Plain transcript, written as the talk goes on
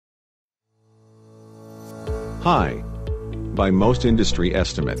Hi. By most industry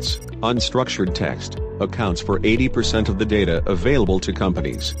estimates, unstructured text accounts for 80% of the data available to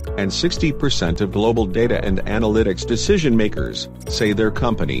companies, and 60% of global data and analytics decision makers say their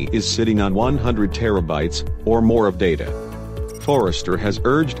company is sitting on 100 terabytes or more of data. Forrester has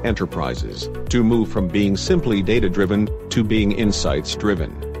urged enterprises to move from being simply data-driven to being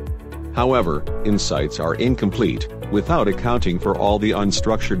insights-driven. However, insights are incomplete without accounting for all the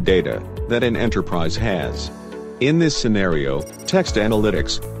unstructured data that an enterprise has. In this scenario, text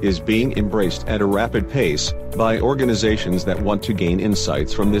analytics is being embraced at a rapid pace by organizations that want to gain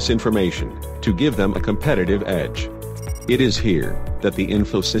insights from this information to give them a competitive edge. It is here that the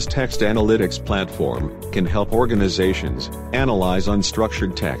Infosys Text Analytics Platform can help organizations analyze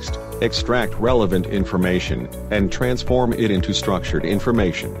unstructured text, extract relevant information, and transform it into structured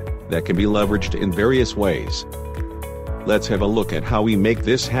information that can be leveraged in various ways. Let's have a look at how we make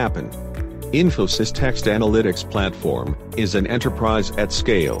this happen. Infosys Text Analytics Platform is an enterprise at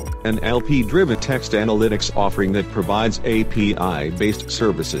scale, an LP-driven text analytics offering that provides API-based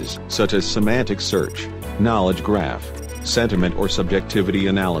services such as semantic search, knowledge graph, sentiment or subjectivity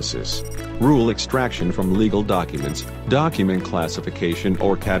analysis, rule extraction from legal documents, document classification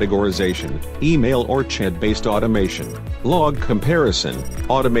or categorization, email or chat-based automation, log comparison,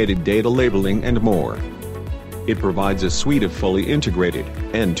 automated data labeling and more. It provides a suite of fully integrated,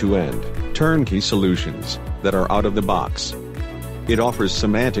 end-to-end, turnkey solutions that are out of the box. It offers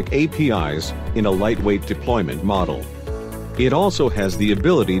semantic APIs in a lightweight deployment model. It also has the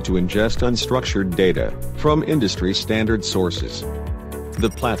ability to ingest unstructured data from industry standard sources.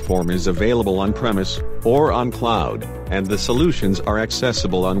 The platform is available on-premise or on cloud, and the solutions are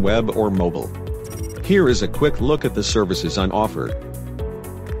accessible on web or mobile. Here is a quick look at the services on offer.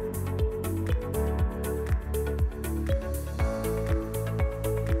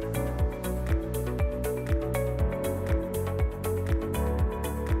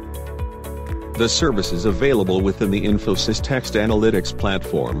 The services available within the Infosys Text Analytics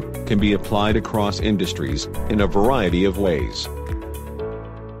Platform can be applied across industries in a variety of ways.